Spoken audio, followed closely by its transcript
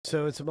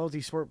So it's a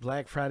multi-sport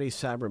Black Friday,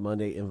 Cyber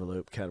Monday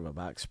envelope, kind of a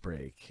box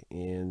break.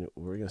 And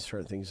we're going to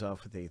start things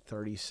off with a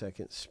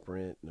 30-second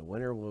sprint. And the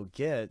winner will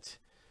get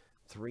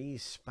 3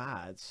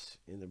 spots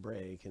in the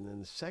break. And then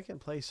the second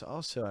place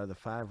also out of the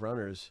 5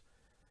 runners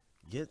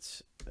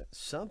gets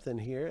something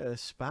here, a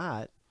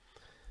spot.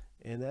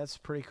 And that's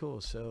pretty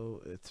cool.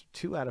 So it's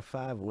 2 out of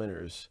 5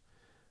 winners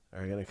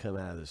are going to come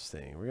out of this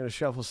thing. We're going to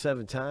shuffle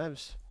 7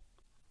 times.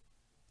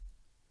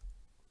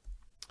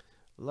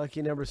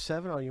 Lucky number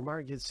 7, on your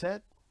mark, get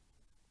set.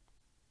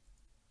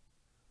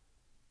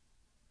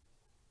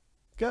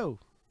 Go.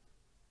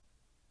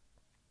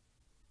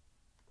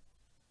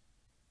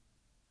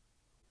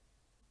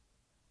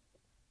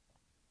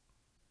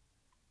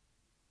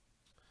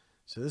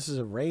 So this is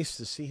a race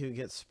to see who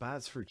gets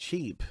spots for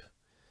cheap.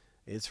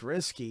 It's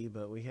risky,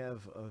 but we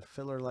have a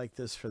filler like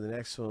this for the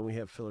next one. We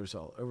have fillers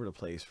all over the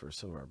place for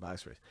some of our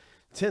box races.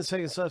 10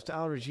 seconds left.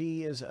 Oliver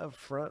G is up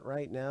front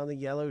right now. The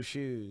yellow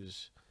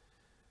shoes.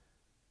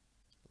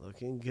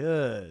 Looking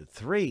good.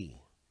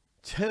 3,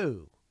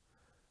 2,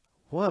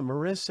 1.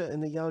 Marissa in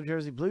the yellow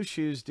jersey. Blue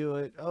shoes do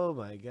it. Oh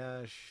my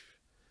gosh.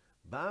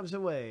 Bombs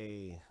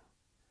away.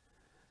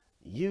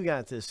 You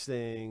got this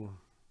thing.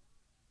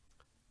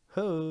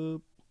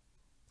 Hope.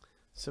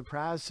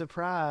 Surprise,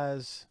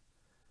 surprise.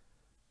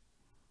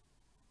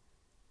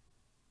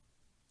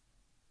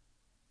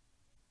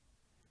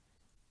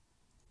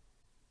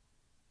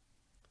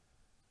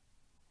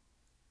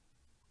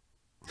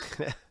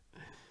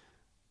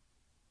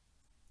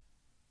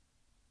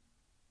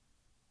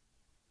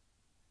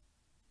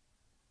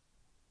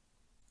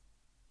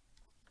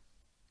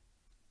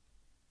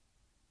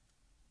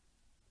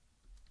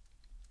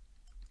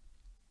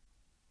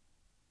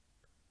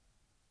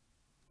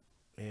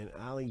 And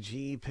Ollie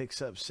G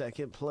picks up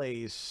second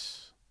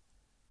place.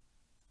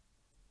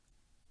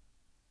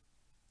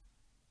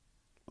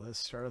 Let's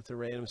start up the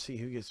random, see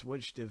who gets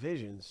which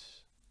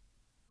divisions.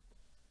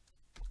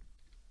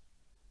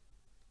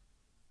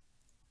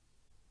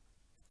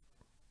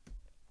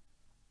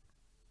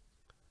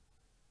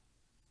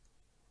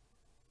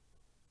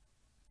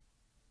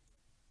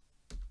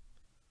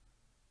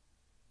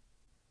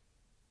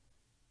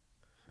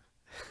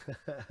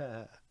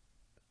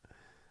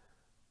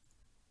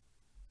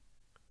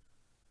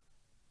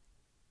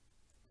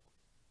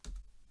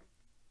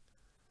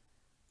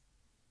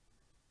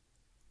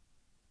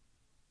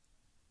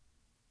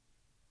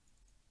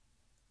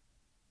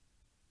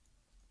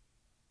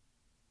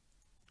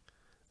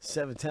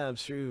 Seven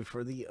times through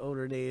for the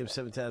owner name,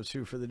 7 times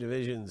through for the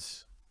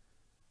divisions.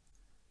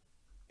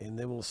 And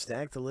then we'll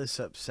stack the lists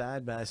up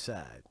side by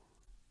side.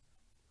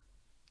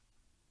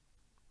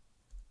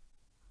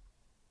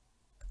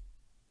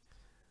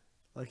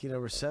 Lucky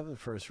number 7,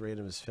 first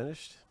random is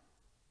finished.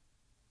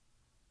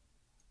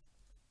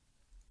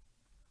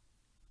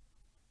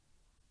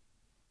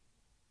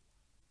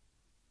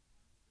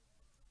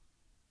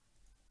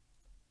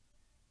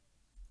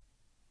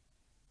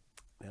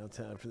 Now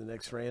time for the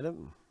next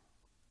random.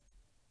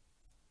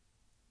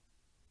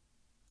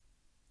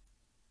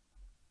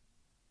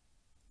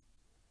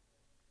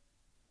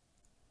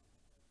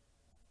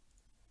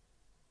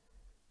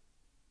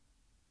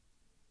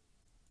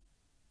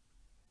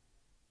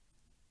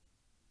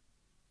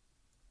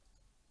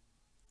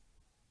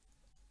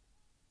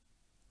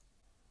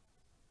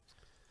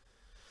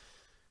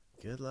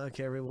 Good luck,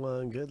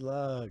 everyone. Good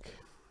luck.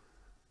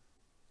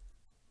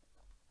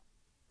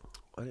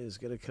 What is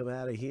going to come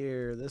out of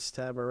here this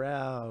time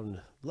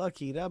around?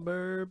 Lucky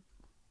number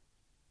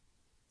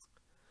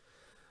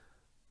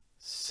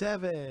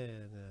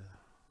 7.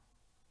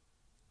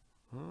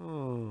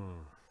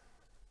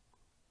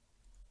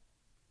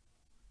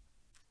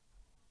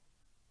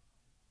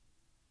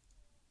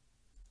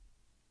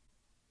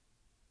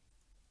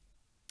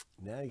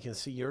 Now you can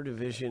see your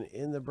division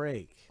in the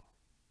break.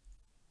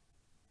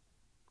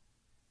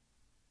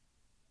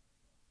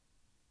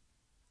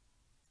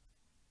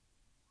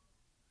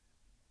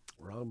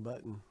 Wrong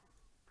button.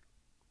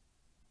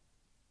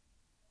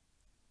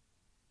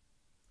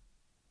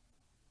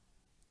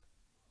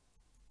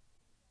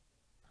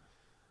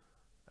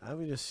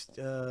 I'm just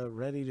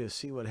ready to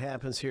see what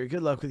happens here.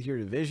 Good luck with your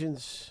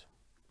divisions.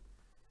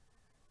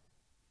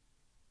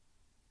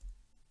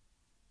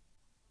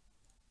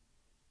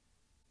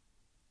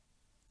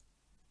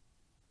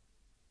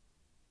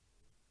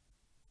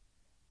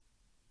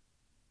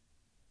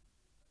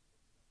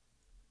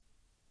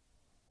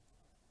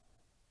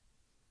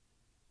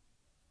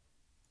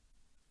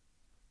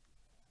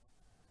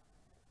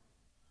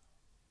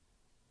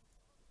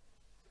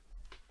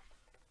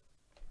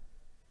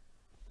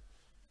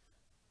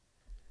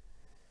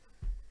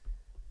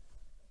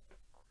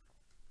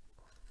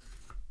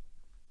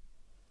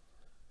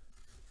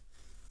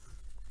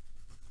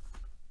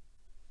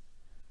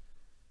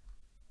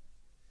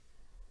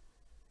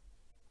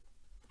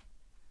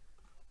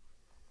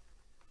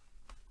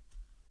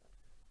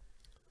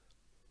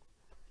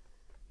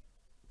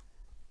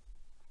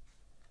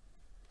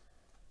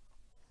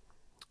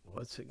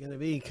 What's it going to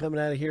be coming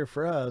out of here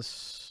for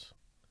us?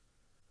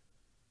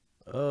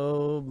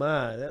 Oh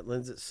my, that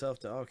lends itself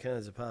to all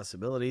kinds of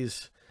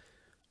possibilities.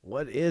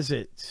 What is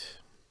it?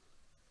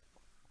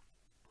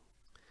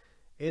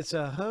 It's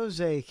a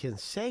Jose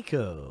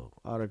Canseco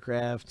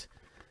autographed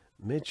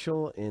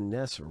Mitchell and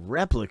Ness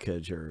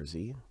replica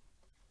jersey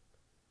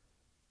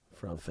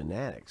from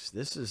Fanatics.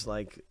 This is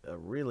like a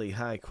really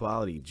high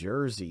quality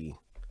jersey,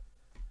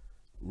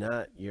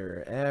 not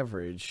your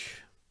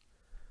average.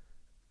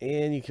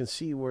 And you can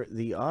see where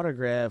the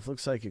autograph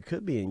looks like it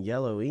could be in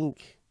yellow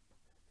ink.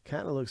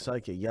 Kind of looks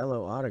like a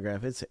yellow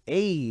autograph. It's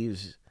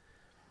A's.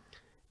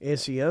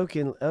 It's the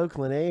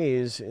Oakland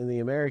A's in the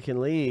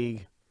American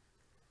League.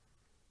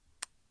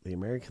 The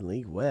American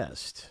League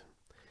West.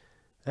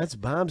 That's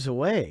bombs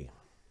away.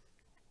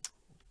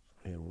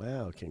 And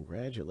wow,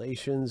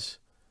 congratulations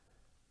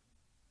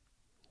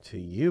to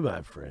you,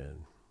 my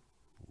friend.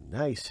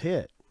 Nice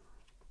hit.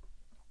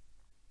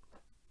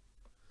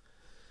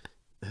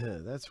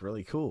 That's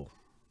really cool.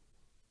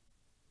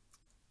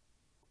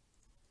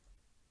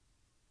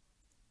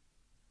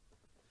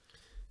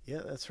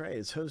 Yeah, that's right.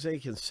 It's Jose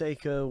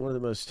Canseco, one of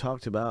the most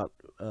talked about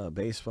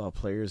baseball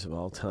players of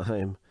all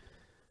time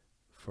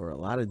for a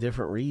lot of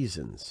different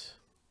reasons.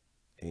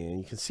 And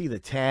you can see the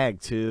tag,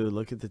 too.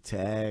 Look at the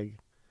tag.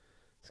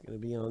 It's going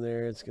to be on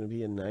there. It's going to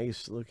be a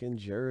nice looking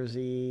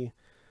jersey.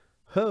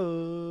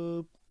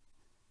 Hope.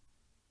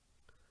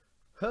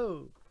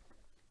 Hope.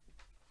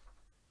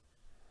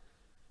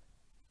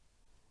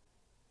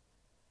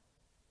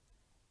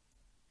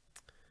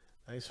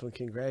 Nice one.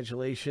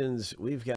 Congratulations. We've got